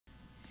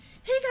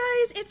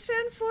guys, it's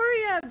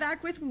Fanphoria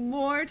back with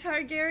more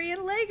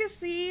Targaryen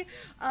Legacy.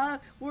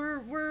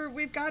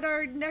 We've got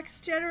our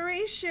next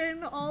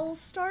generation all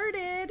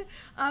started.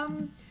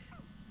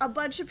 A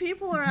bunch of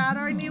people are at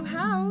our new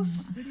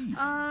house.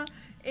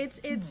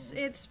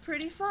 It's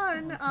pretty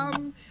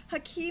fun.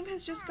 Hakim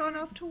has just gone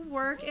off to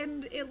work,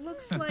 and it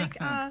looks like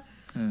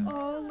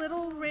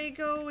little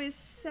Rhaego is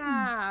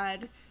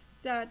sad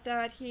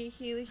that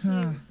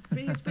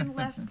he's been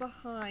left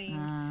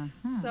behind.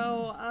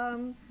 So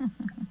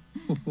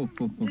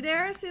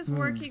Daenerys is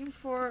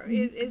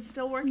is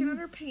still working on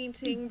her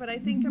painting, but I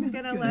think I'm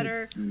gonna let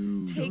her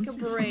take a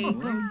break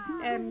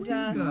and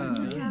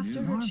look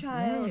after her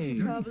child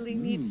who probably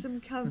needs some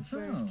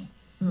comfort.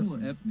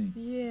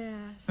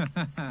 Yes.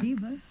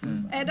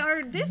 And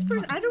this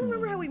person, I don't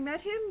remember how we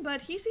met him,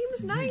 but he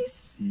seems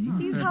nice.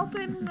 He's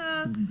helping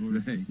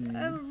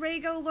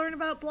Rhaego learn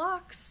about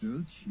blocks.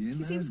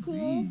 He seems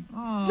cool.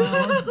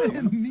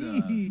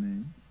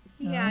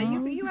 Yeah,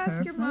 you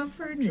ask your mom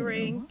for a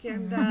drink,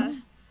 and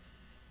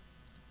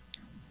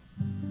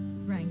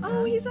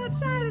oh, he's not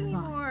sad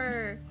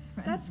anymore.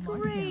 That's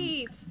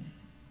great.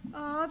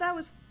 Oh, that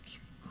was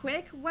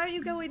quick. Why don't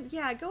you go in?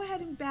 Yeah, go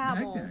ahead and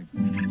babble.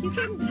 He's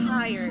getting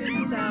tired,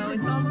 so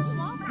it's almost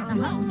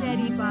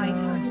beddy-bye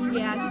time.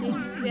 Yes,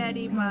 it's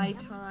beddy-bye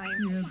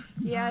time.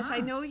 Yes,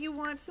 I know you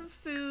want some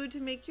food to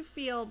make you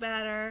feel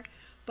better,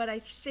 but I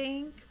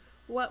think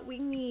what we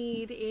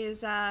need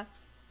is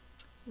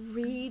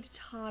read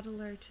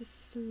toddler to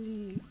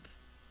sleep.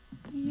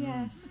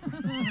 Yes,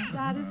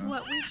 that is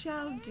what we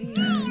shall do.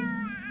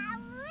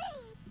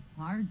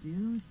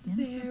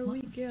 There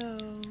we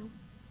go.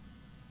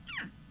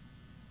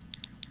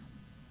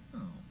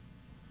 Oh.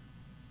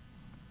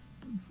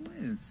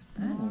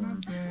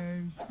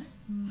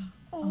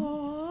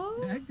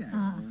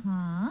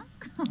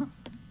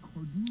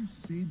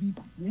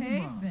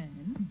 Hey,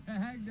 Finn.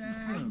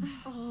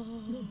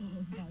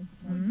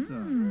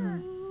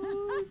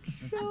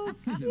 So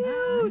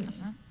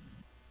cute.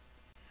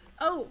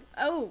 Oh,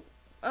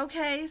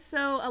 okay,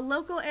 so a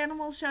local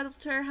animal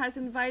shelter has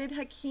invited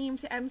Hakim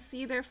to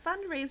MC their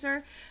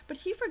fundraiser, but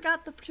he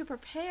forgot to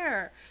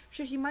prepare.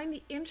 Should he mine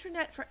the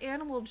internet for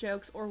animal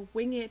jokes or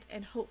wing it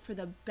and hope for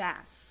the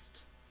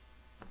best?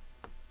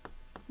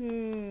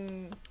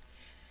 I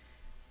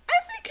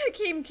think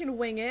Hakim can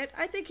wing it.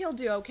 I think he'll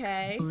do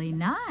okay. Really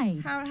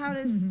nice. How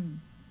does...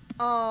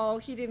 Oh,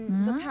 he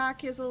didn't. The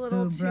pack is a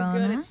little too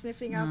good at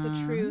sniffing out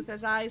the truth.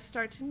 As eyes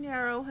start to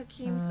narrow,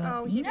 Hakim's...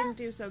 Oh, he didn't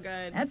do so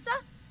good.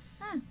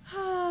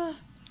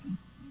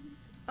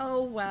 Oh,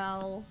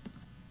 well.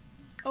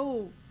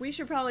 Oh, we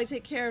should probably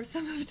take care of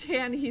some of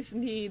Dani's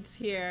needs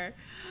here.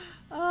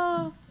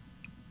 Oh,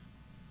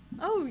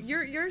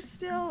 you're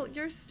still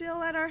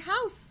at our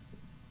house,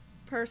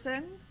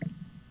 person.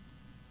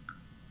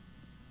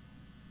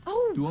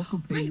 Oh,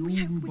 right,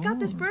 we got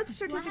this birth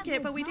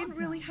certificate, but we didn't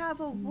really have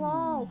a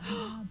wall.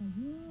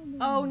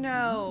 Oh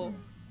no,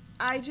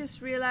 I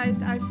just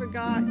realized I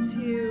forgot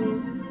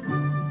to...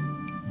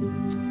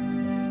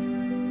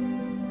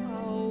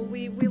 Oh,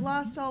 we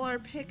lost all our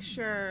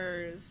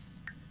pictures.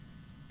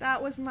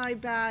 That was my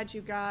bad,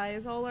 you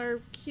guys. All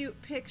our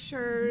cute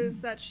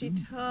pictures that she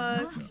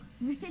took.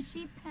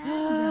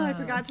 I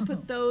forgot to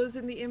put those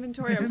in the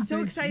inventory. I was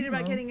so excited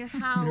about getting a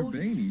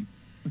house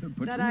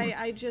that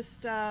I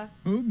just,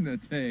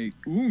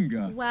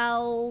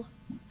 well,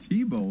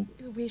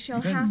 we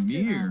shall have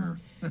to.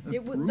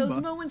 Those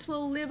moments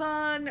will live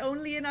on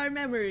only in our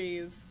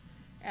memories.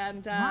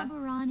 And, the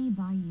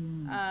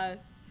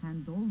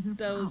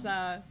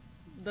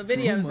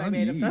videos I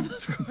made of them,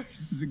 of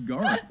course.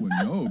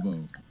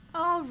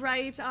 All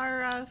right,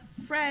 our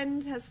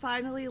friend has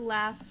finally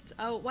left.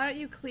 Oh, why don't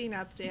you clean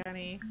up,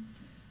 Dani?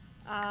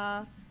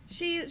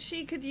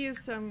 She could use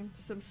some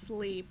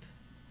sleep.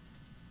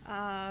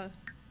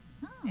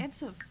 And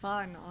some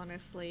fun,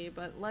 honestly,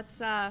 but let's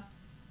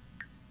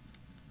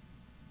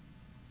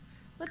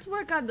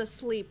work on the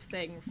sleep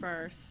thing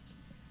first.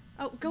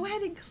 Oh, go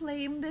ahead and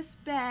claim this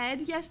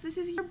bed. Yes, this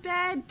is your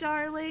bed,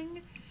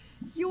 darling.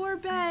 Your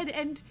bed,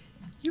 and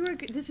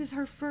this is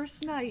her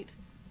first night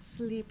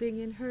sleeping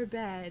in her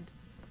bed.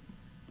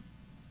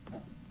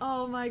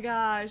 Oh my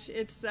gosh,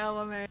 it's so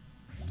amazing.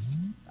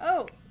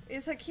 Oh,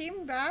 is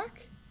Hakim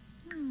back?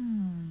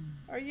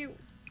 Are you...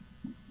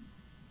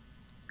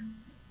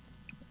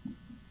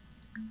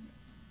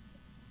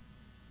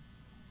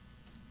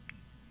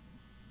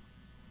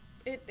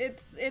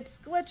 It's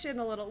glitching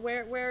a little.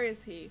 Where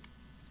is he?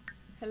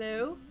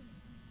 Hello?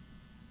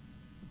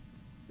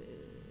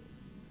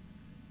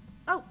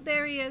 Oh,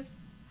 there he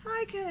is.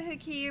 Hi,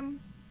 Hakim.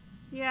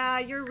 Yeah,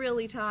 you're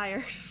really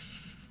tired.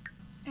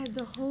 And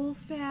the whole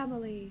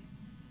family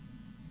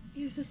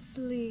is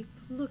asleep.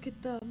 Look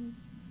at them.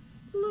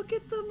 Look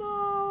at them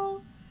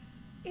all.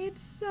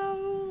 It's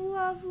so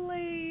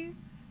lovely.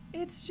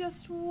 It's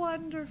just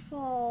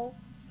wonderful.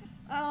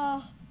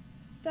 Oh,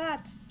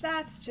 that's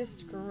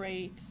just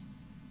great.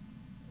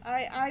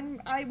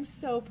 I'm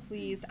so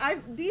pleased.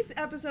 These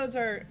episodes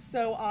are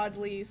so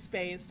oddly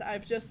spaced.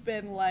 I've just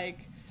been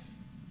like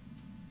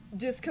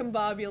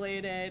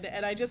discombobulated,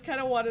 and I just kind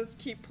of want to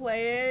keep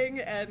playing,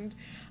 and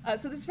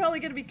so this is probably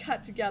going to be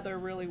cut together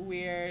really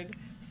weird.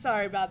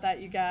 Sorry about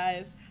that, you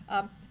guys.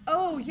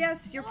 Oh,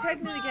 yes, you're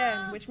pregnant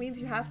again, which means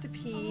you have to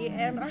pee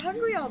and are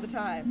hungry all the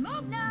time.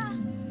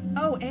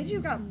 Oh, and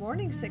you got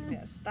morning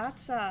sickness.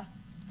 That's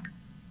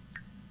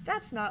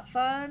not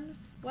fun.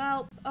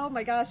 Well, oh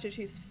my gosh, and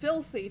she's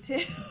filthy,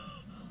 too.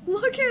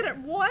 Look at it.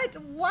 What?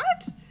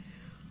 What?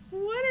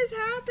 What has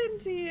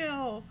happened to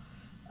you?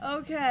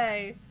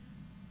 Okay.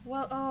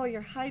 Well, oh,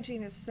 your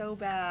hygiene is so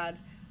bad.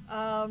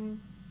 Oh,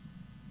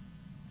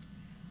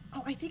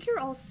 I think you're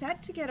all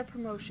set to get a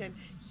promotion.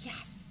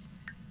 Yes.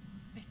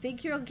 I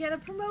think you'll get a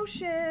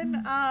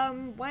promotion.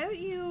 Why don't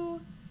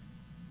you...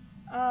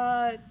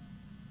 No,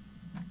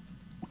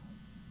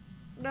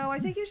 I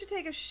think you should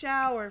take a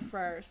shower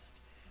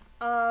first.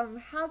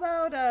 How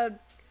about a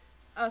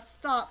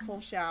thoughtful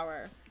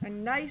shower? A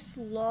nice,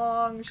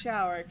 long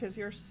shower, because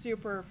you're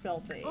super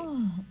filthy.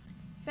 Oh.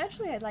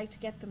 Eventually, I'd like to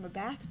get them a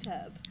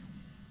bathtub.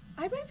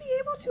 I might be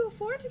able to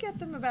afford to get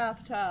them a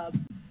bathtub.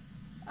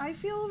 I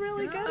feel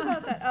really good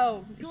about that.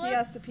 Oh, he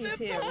has to pee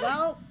too.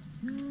 Well,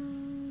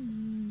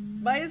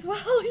 might as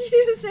well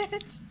use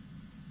it.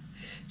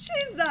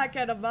 She's not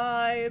gonna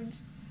mind.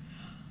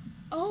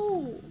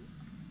 Oh,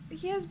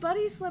 he has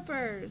buddy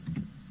slippers.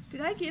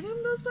 Did I give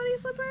him those buddy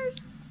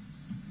slippers?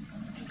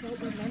 I don't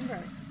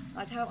remember.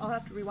 I'll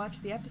have to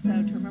rewatch the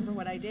episode to remember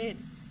what I did.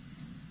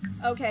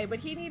 Okay, but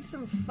he needs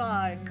some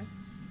fun.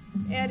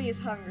 And he's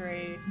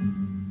hungry.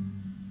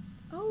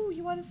 Oh,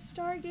 you want to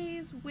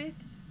stargaze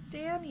with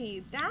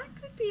Dani. That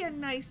could be a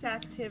nice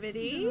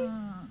activity,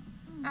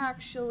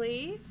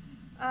 actually.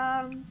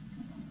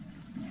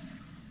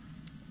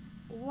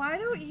 Why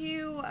don't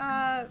you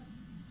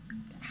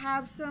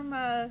have some,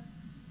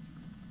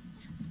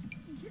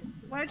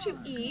 why don't you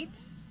eat?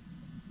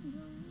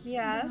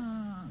 Yes.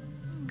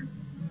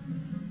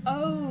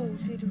 Oh,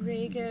 did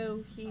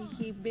Rhaego,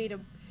 he made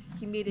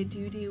a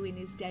doo-doo in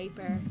his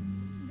diaper.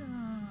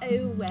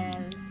 Oh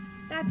well,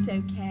 that's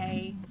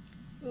okay.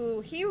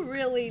 Ooh, he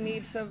really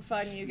needs some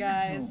fun, you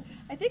guys.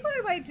 I think what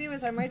I might do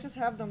is I might just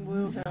have them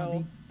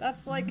woohoo.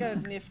 That's like a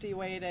nifty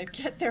way to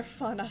get their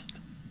fun up.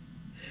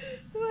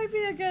 It might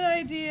be a good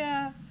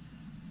idea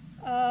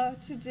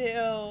to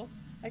do.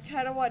 I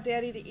kind of want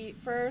Dani to eat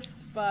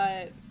first,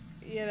 but,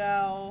 you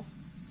know.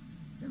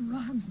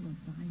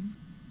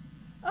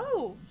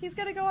 Oh, he's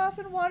gonna go off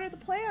and water the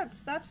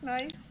plants. That's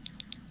nice.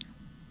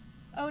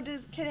 Oh,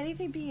 can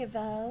anything be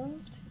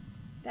evolved?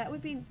 That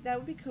would be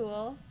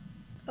cool.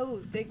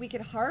 Oh, we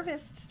can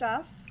harvest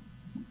stuff.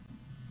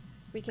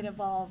 We can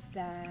evolve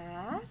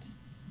that.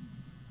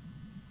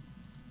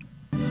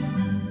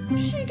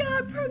 She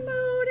got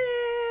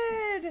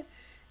promoted!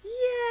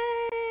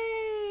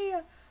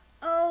 Yay!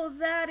 Oh,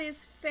 that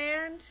is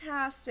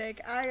fantastic.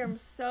 I am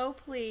so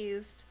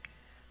pleased.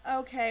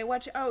 Okay,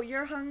 oh,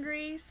 you're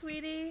hungry,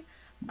 sweetie?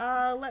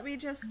 Let me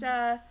just,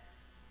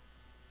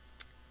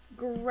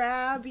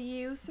 grab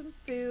you some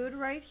food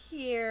right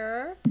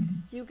here.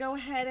 You go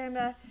ahead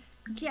and,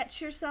 get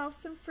yourself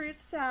some fruit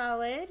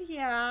salad,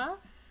 yeah.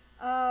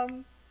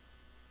 I'll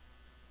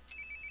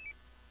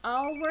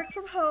work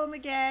from home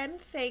again,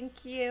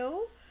 thank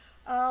you.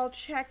 I'll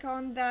check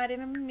on that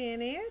in a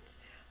minute.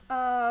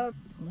 That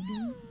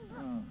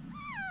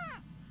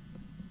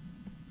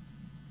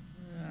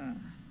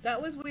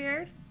was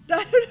weird.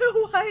 I don't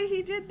know why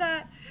he did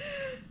that.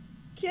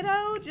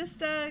 Kiddo, just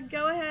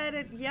go ahead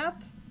and,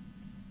 yep.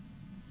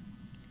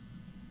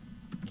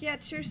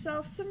 Get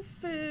yourself some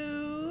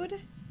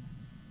food.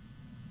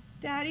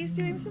 Daddy's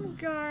doing some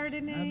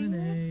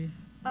gardening.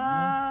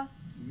 And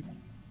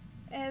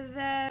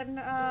then,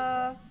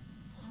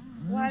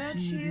 why don't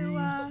you,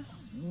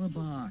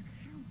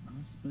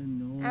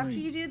 after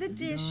you do the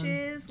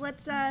dishes,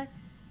 let's,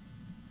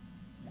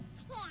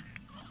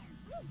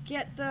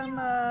 get them,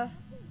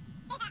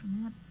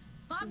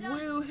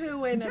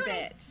 woo-hooing a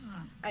bit,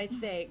 I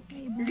think.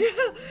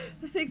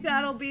 I think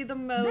that'll be the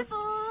most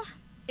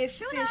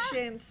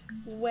efficient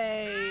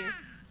way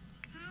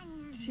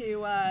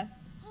to,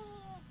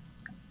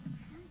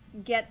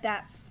 get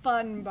that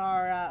fun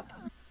bar up.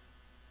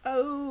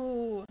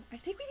 Oh, I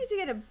think we need to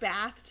get a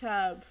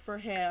bathtub for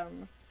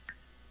him.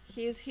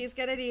 He's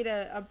gonna need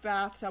a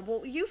bathtub.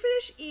 Well, you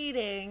finish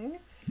eating.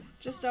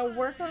 Just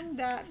work on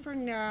that for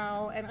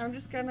now, and I'm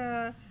just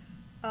gonna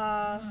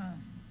oh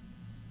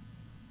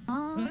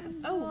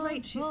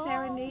right, she's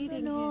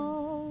serenading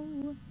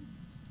him.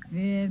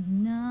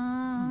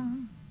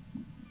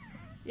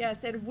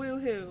 Yes, and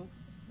woohoo.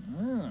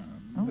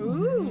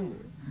 Ooh.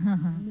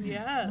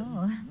 Yes.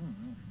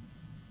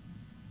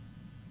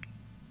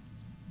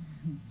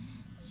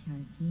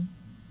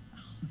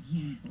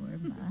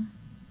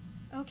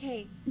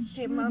 Okay,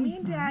 Mommy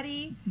and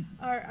Daddy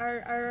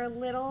are a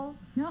little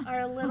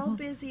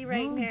busy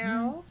right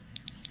now.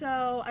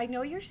 So I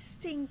know you're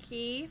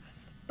stinky,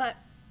 but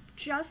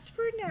just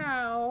for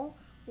now,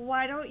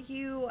 why don't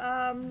you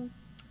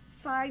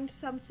find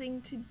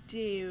something to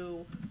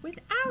do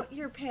without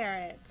your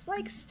parents?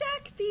 Like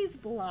stack these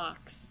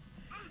blocks.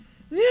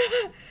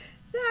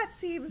 That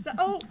seems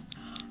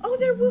Oh,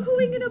 they're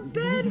woohooing in a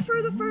bed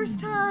for the first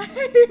time.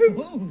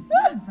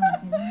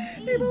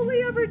 They've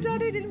only ever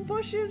done it in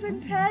bushes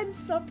and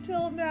tents up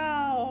till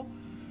now.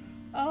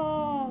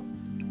 Oh.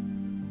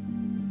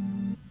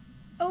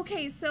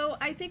 Okay, so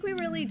I think we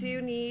really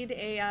do need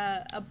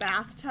a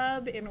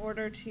bathtub in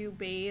order to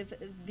bathe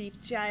the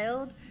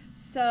child.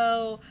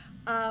 So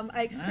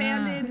I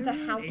expanded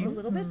the house a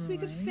little bit so we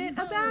could fit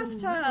a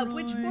bathtub,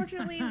 which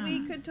fortunately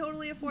we could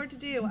totally afford to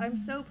do. I'm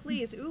so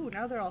pleased. Ooh,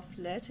 now they're all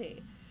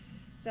flirty.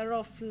 They're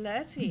all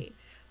flirty.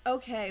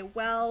 Okay,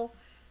 well,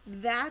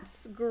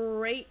 that's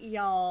great,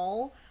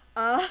 y'all.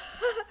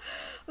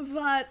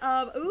 But,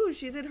 ooh,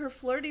 she's in her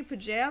flirty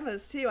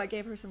pajamas, too. I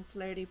gave her some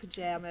flirty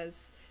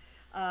pajamas,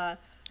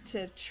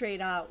 to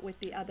trade out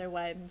with the other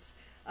ones.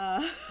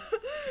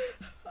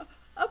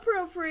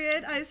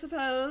 Appropriate, I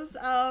suppose.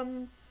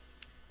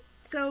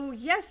 So,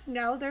 yes,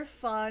 now their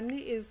fun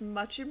is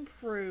much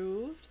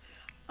improved.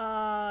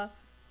 Oh,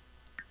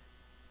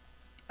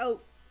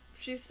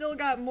 she's still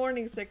got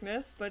morning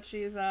sickness, but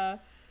she's,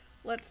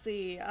 let's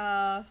see,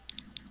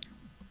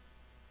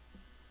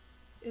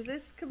 is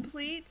this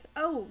complete?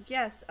 Oh,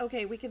 yes,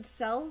 okay, we can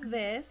sell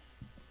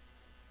this.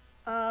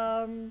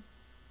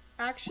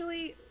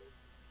 Actually,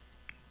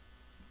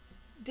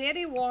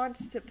 Dani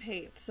wants to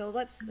paint, so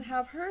let's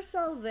have her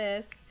sell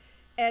this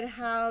and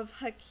have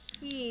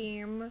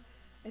Hakim,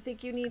 I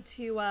think you need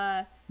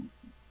to,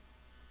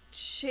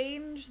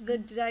 change the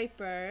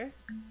diaper.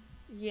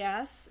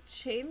 Yes,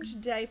 change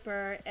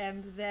diaper,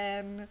 and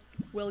then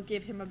we'll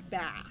give him a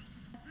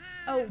bath.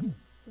 Oh,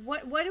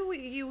 what do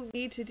you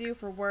need to do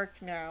for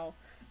work now?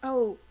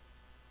 Oh,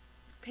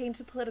 paint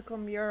a political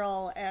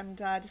mural and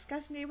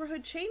discuss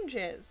neighborhood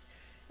changes.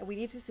 And we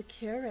need to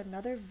secure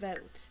another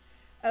vote.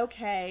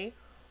 Okay,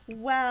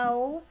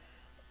 well,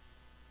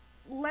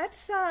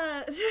 let's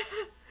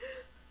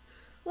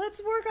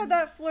let's work on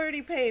that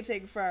flirty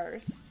painting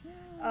first.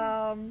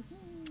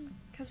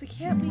 Because we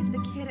can't leave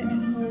the kid at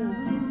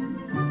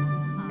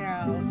home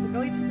now. So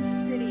going to the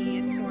city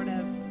is sort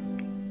of...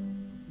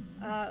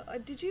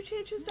 did you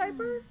change his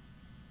diaper?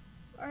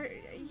 Or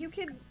you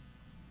can...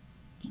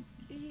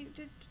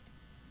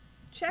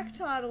 check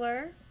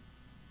toddler.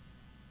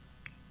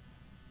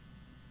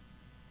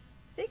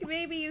 I think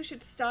maybe you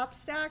should stop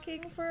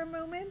stacking for a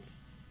moment,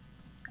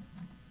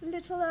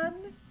 little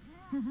un,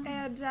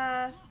 and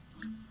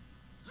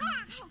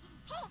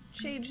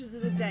change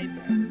the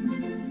diaper.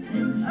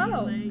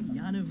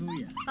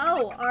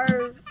 Oh,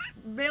 our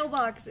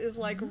mailbox is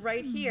like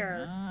right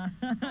here.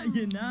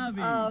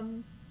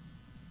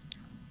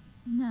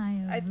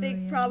 I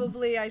think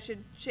probably I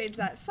should change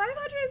that.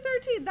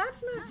 513,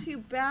 that's not too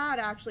bad,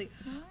 actually.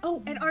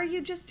 Oh, and are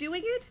you just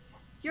doing it?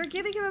 You're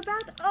giving him a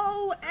bath?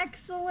 Oh,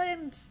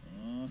 excellent.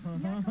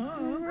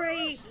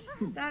 Great.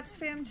 That's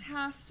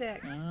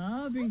fantastic.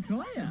 And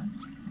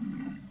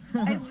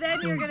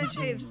then you're going to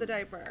change the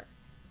diaper.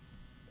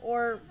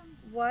 Or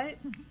what?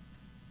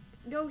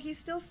 No, he's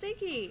still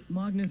stinky.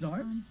 Magnus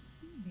Arps?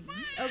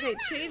 Okay,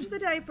 change the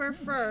diaper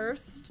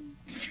first.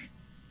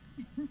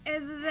 And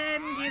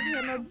then give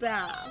him a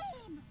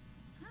bath.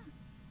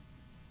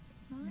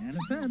 And a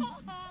fed.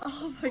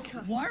 Oh my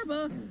god.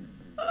 Warba!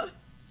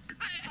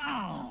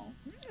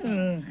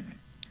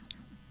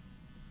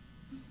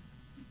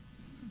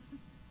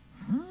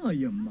 Oh,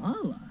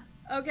 Yamala.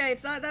 Okay,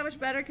 it's not that much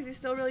better because he's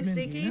still really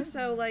stinky,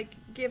 so, like,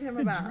 give him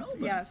a bath.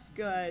 Yes,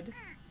 good.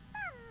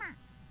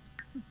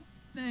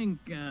 Thank,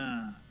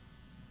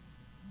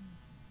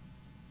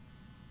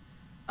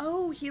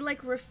 Oh, he,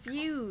 like,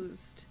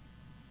 refused.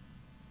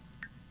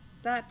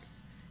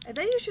 That's... And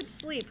then you should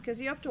sleep,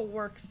 because you have to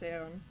work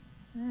soon.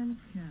 So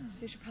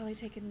you should probably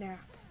take a nap.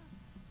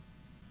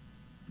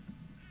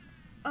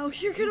 Oh,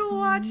 you're gonna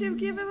watch him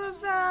give him a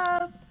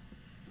bath!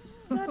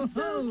 That's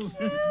so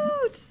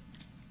cute!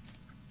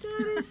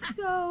 That is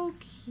so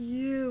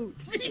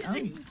cute!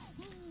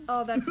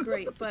 Oh, that's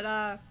great,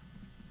 but,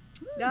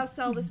 now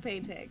sell this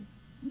painting.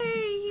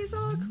 Hey, he's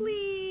all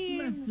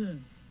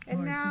clean!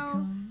 And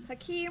now,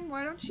 Hakim,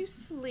 why don't you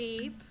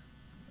sleep?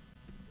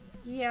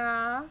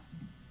 Yeah.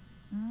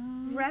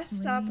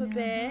 Rest up a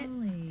bit.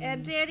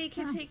 And Dani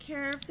can take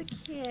care of the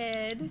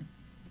kid.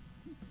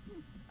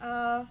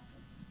 How's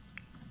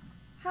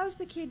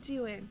the kid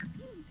doing?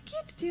 The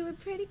kid's doing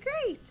pretty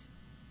great.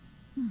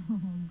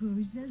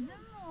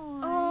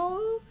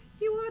 Oh,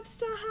 he wants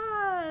to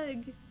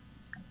hug.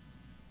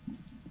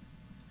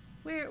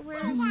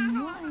 Where's...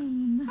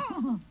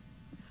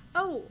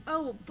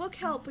 Oh, book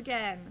help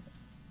again.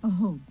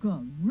 Oh,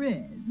 God,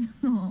 Riz.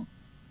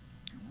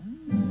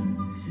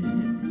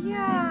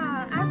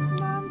 Yeah, ask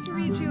Mom to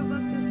read you a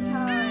book this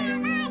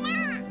time.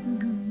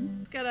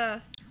 It's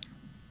gonna...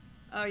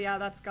 Oh yeah,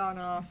 that's gone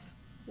off.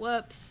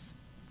 Whoops.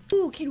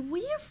 Ooh, can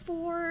we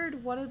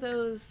afford one of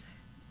those?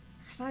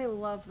 Because I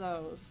love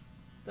those.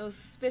 Those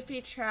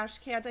spiffy trash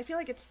cans. I feel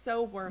like it's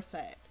so worth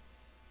it.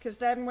 Because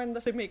then when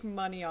they make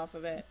money off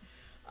of it.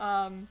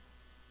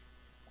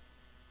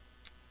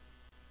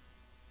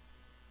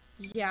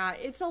 Yeah,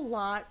 it's a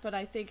lot, but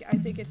I think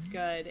it's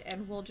good,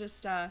 and we'll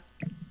just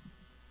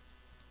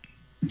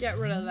get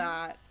rid of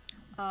that.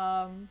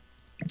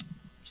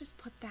 just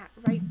put that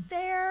right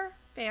there.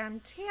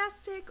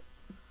 Fantastic.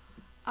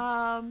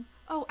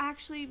 Oh,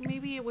 actually,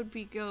 maybe it would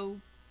be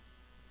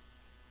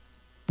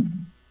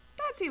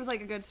that seems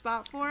like a good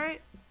spot for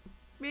it.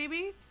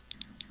 Maybe?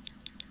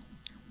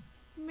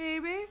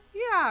 Maybe?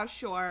 Yeah,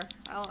 sure.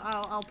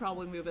 I'll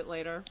probably move it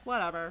later.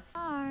 Whatever.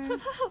 Oh,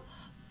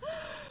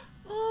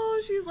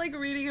 she's like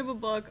reading him a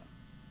book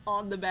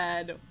on the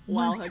bed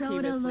while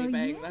Hakim is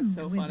sleeping. That's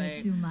so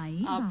funny.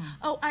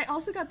 Oh, I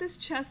also got this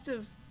chest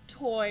of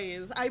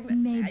toys.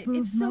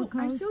 I'm so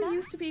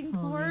used to being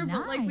poor,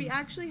 but like we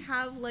actually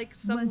have like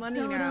some money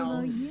now,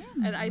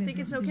 and I think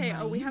it's okay.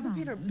 Oh, we haven't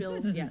paid our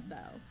bills yet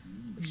though.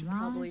 We should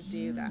probably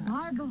do that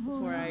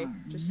before I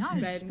just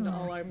spend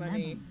all our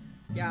money.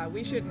 Yeah,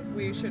 we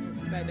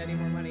shouldn't spend any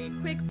more money.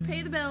 Quick,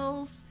 pay the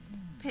bills.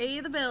 Pay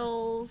the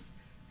bills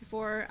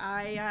before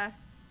I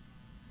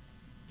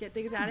get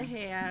things out of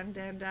hand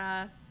and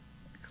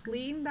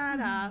clean that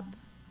up.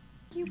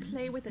 You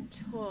play with a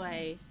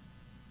toy.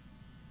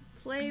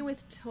 Play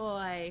with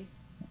toy.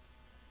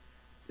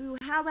 Ooh,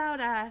 how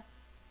about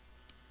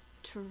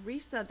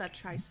Teresa the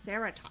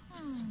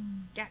Triceratops?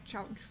 Get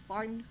some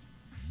fun.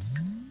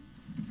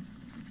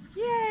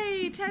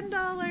 Yay, $10.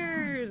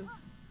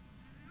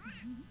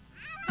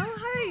 Oh,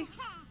 hi.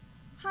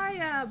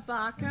 Hi,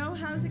 Baco.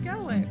 How's it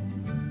going?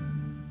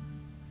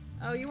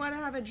 Oh, you want to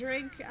have a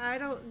drink? I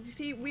don't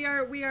see. We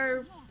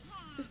are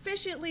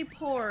sufficiently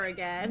poor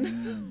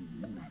again.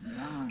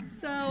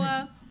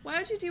 So, why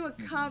don't you do a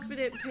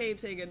confident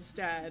painting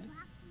instead?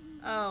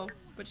 Oh,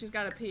 but she's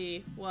got to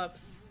pee.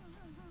 Whoops.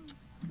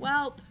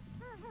 Welp,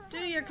 do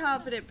your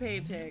confident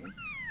painting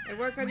and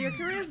work on your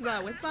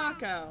charisma with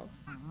Baco.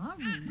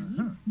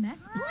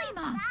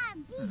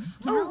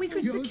 Oh, we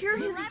could secure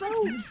his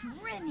vote.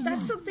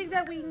 That's something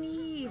that we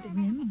need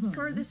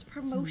for this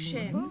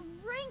promotion.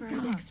 For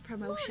our next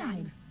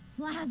promotion.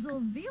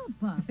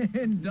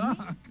 And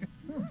Doc.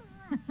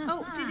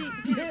 Oh, did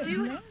it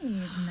do it?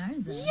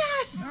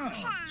 Yes!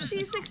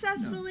 She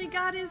successfully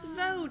got his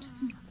vote.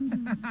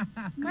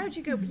 Why don't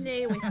you go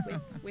play with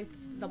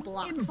the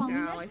blocks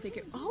now? I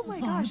think oh my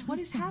gosh, what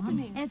is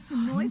happening?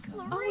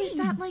 Oh, is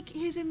that like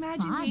his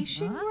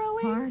imagination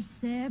growing?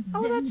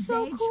 Oh, that's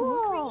so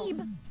cool.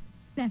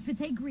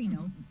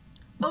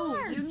 Oh,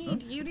 you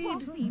need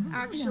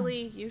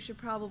actually, you should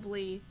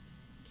probably,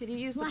 can you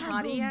use the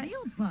potty yet?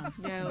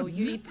 No,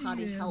 you need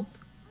potty help.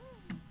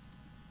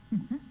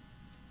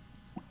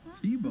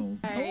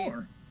 Okay.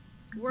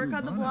 Work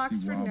on the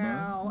blocks for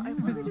now. I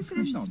wanted to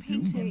finish this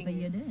painting.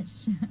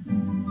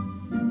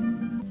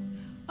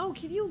 Oh,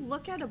 can you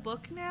look at a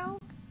book now?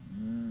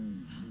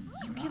 You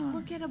can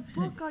look at a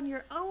book on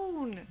your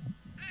own.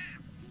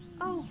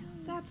 Oh,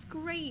 that's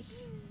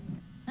great.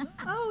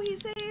 Oh,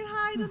 he's saying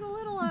hi to the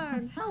little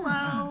one.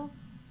 Hello.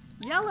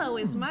 Yellow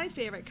is my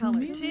favorite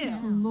color,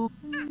 too.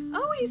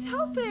 Oh, he's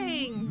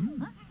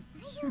helping.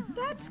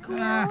 That's cool.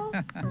 Oh,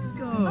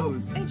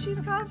 and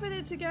she's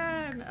confident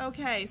again.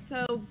 Okay,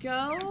 so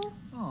go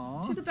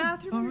to the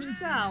bathroom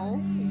yourself.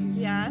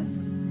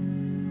 Yes.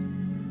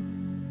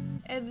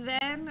 And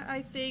then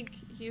I think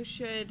you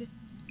should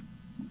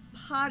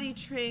potty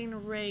train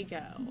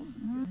Rhaego.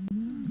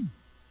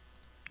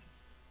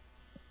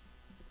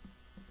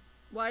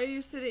 Why are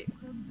you sitting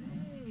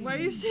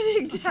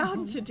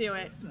down to do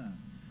it?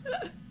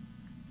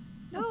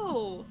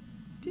 No.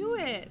 Do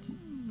it.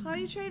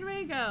 Potty train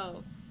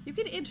Rhaego. You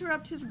can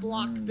interrupt his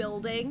block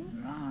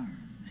building.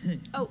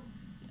 Oh.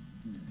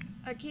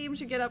 Hakim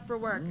should get up for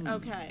work.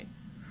 Okay.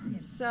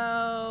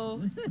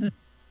 So...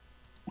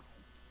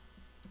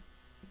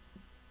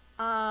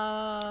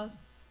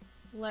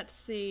 let's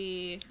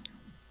see.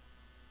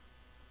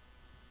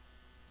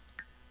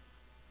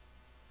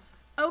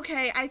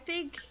 Okay, I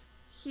think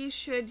he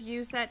should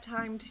use that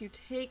time to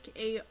take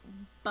a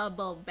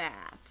bubble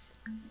bath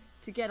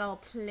to get all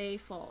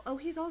playful. Oh,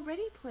 he's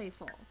already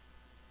playful.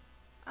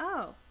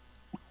 Oh.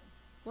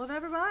 Well,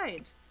 never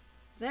mind.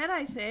 Then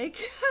I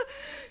think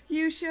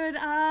you should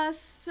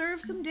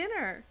serve some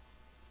dinner.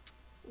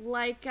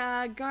 Like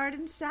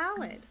garden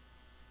salad.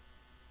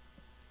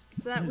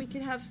 So that we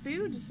can have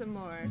food some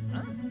more.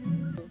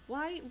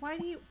 Why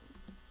do you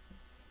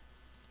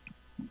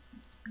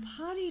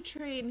potty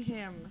train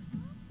him?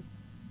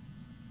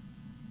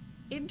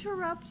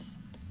 Interrupt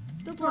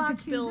the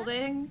block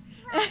building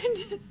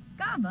and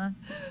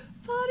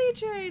potty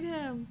train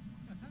him.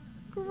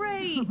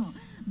 Great.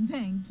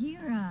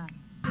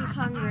 He's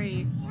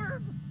hungry.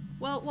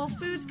 Well,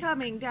 food's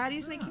coming.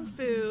 Daddy's making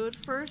food.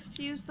 First,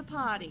 use the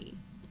potty.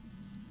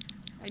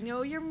 I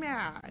know you're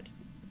mad.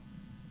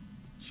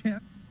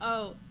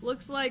 Oh,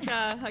 looks like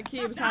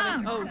Hakim's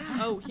having.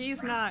 Oh,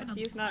 he's not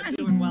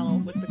doing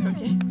well with the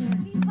cooking.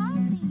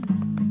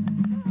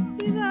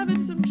 He's having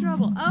some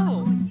trouble.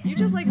 Oh, you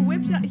just like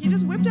whipped out. He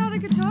just whipped out a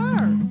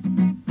guitar.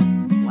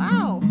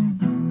 Wow,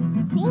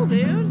 cool,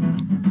 dude.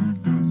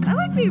 I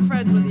like being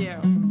friends with you.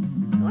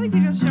 I like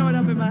you just showing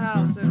up at my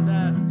house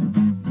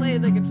and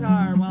playing the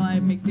guitar while I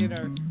make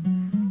dinner.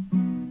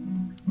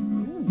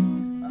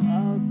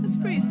 That's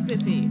pretty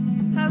spiffy.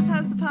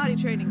 How's the potty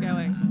training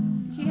going?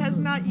 He has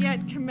not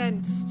yet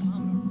commenced.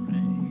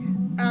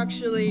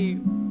 actually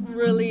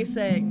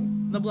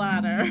releasing the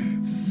bladder.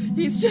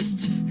 He's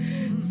just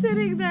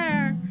sitting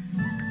there.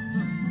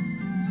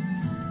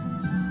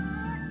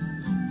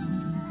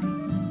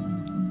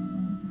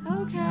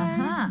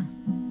 Okay.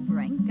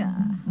 Brinka.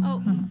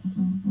 Oh.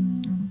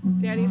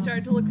 Daddy's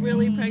starting to look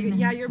really pregnant.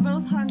 Yeah, you're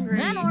both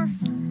hungry.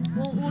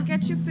 We'll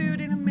get you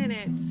food in a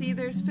minute. See,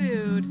 there's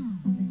food.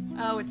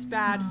 Oh, it's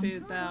bad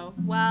food though.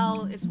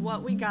 Well, it's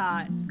what we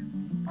got.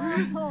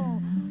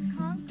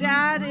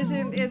 Dad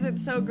isn't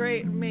so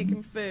great at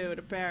making food,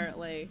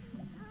 apparently.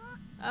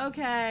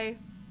 Okay.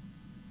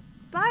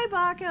 Bye,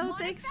 Baco.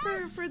 Thanks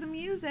for the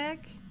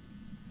music.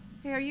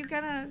 Hey, are you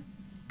gonna...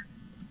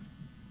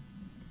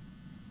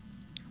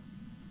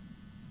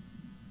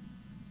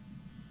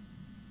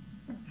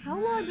 How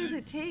long does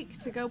it take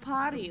to go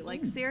potty?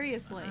 Like,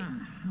 seriously.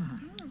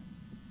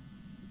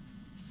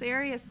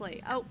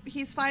 Seriously. Oh,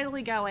 he's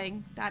finally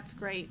going. That's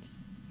great.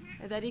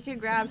 And then he can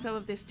grab some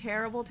of this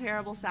terrible,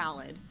 terrible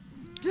salad.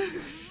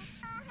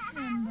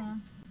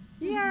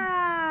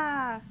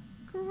 Yeah!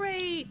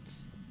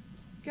 Great!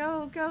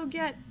 Go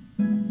get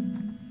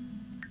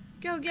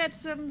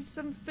some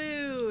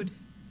food.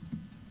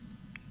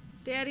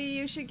 Daddy,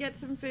 you should get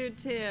some food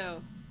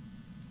too.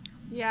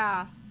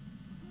 Yeah.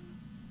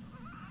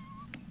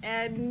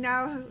 And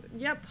now,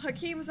 yep,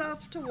 Hakim's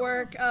off to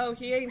work. Oh,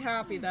 he ain't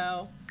happy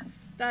though.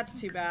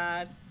 That's too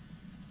bad.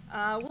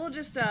 We'll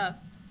just,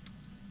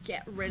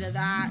 get rid of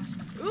that.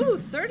 Ooh,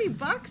 30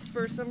 bucks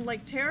for some,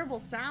 like, terrible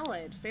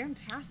salad.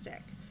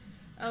 Fantastic.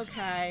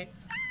 Okay.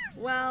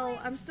 Well,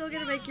 I'm still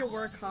gonna make you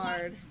work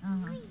hard.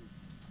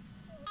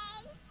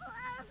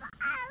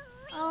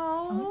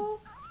 Oh,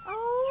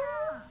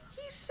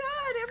 he's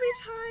sad every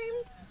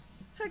time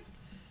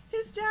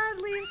his dad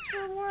leaves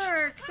for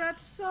work.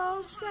 That's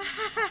so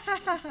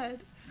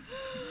sad.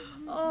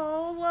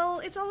 Oh, well,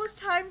 it's almost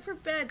time for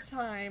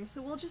bedtime,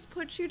 so we'll just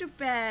put you to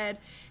bed,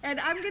 and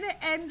I'm gonna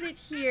end it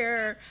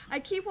here. I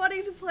keep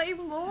wanting to play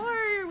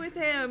more with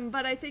him,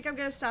 but I think I'm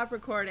gonna stop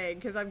recording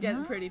because I'm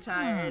getting pretty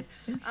tired.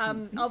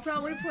 I'll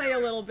probably play a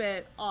little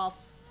bit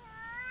off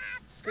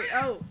screen.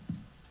 Oh,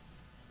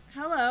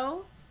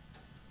 hello.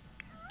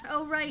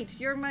 Oh, right,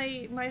 you're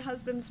my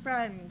husband's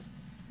friend.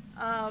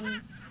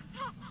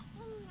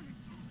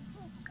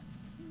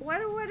 Why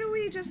don't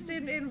we just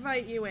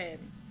invite you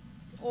in?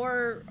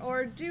 Or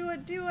do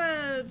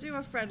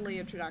a friendly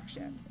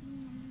introduction,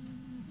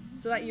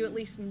 so that you at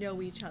least know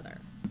each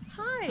other.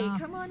 Hi,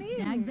 come on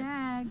in.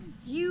 Dag.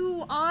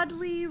 You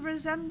oddly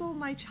resemble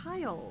my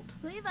child.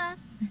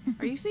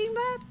 Are you seeing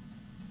that?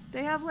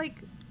 They have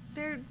like,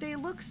 they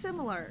look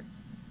similar.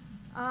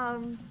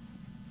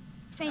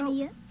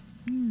 Sneeze.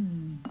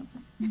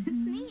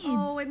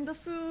 Oh, and the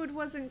food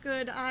wasn't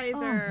good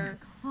either.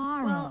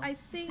 Carl. Well, I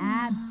think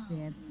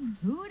Absip.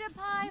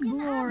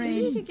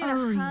 maybe you could get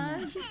a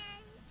hug.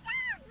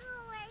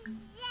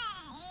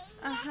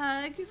 A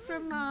hug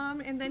from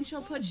Mom, and then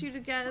she'll put you to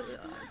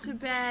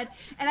bed.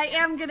 And I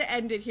am gonna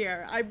end it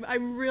here. I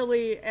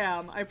really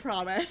am. I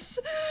promise.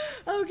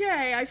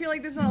 Okay. I feel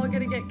like this is all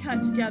gonna get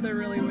cut together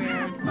really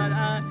weird. But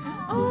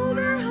oh,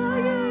 they're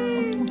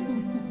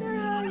hugging. They're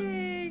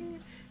hugging.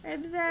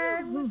 And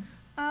then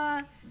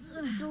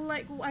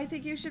like, I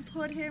think you should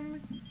put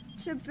him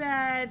to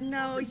bed.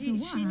 No, she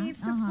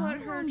needs to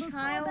put her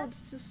child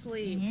to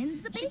sleep.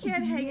 She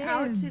can't hang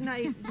out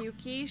tonight,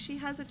 Yuki. She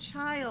has a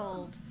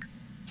child.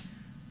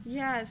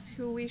 Yes,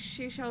 who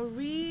she shall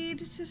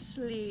read to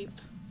sleep.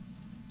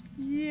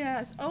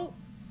 Yes. Oh,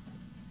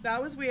 that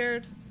was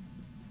weird.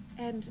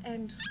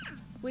 And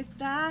with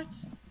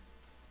that...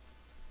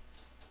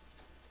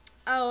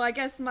 Oh, I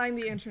guess mind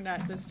the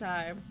internet this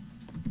time.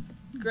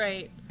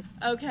 Great.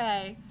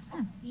 Okay.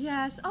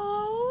 Yes.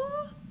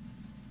 Oh!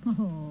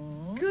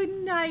 Good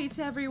night,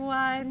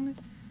 everyone.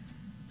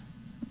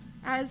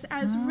 As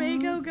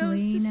Rhaego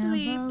goes to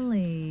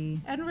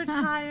sleep and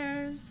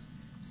retires,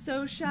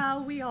 so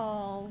shall we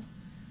all.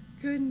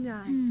 Good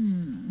night.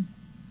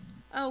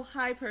 Oh,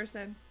 hi,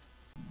 person.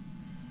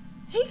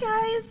 Hey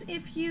guys,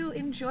 if you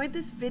enjoyed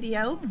this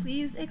video,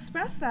 please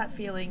express that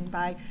feeling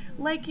by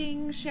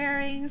liking,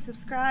 sharing,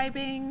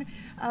 subscribing,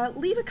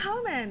 leave a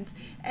comment,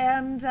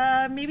 and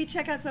maybe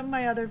check out some of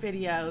my other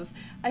videos.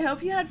 I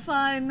hope you had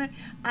fun.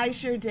 I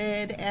sure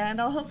did, and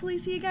I'll hopefully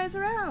see you guys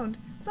around.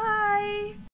 Bye!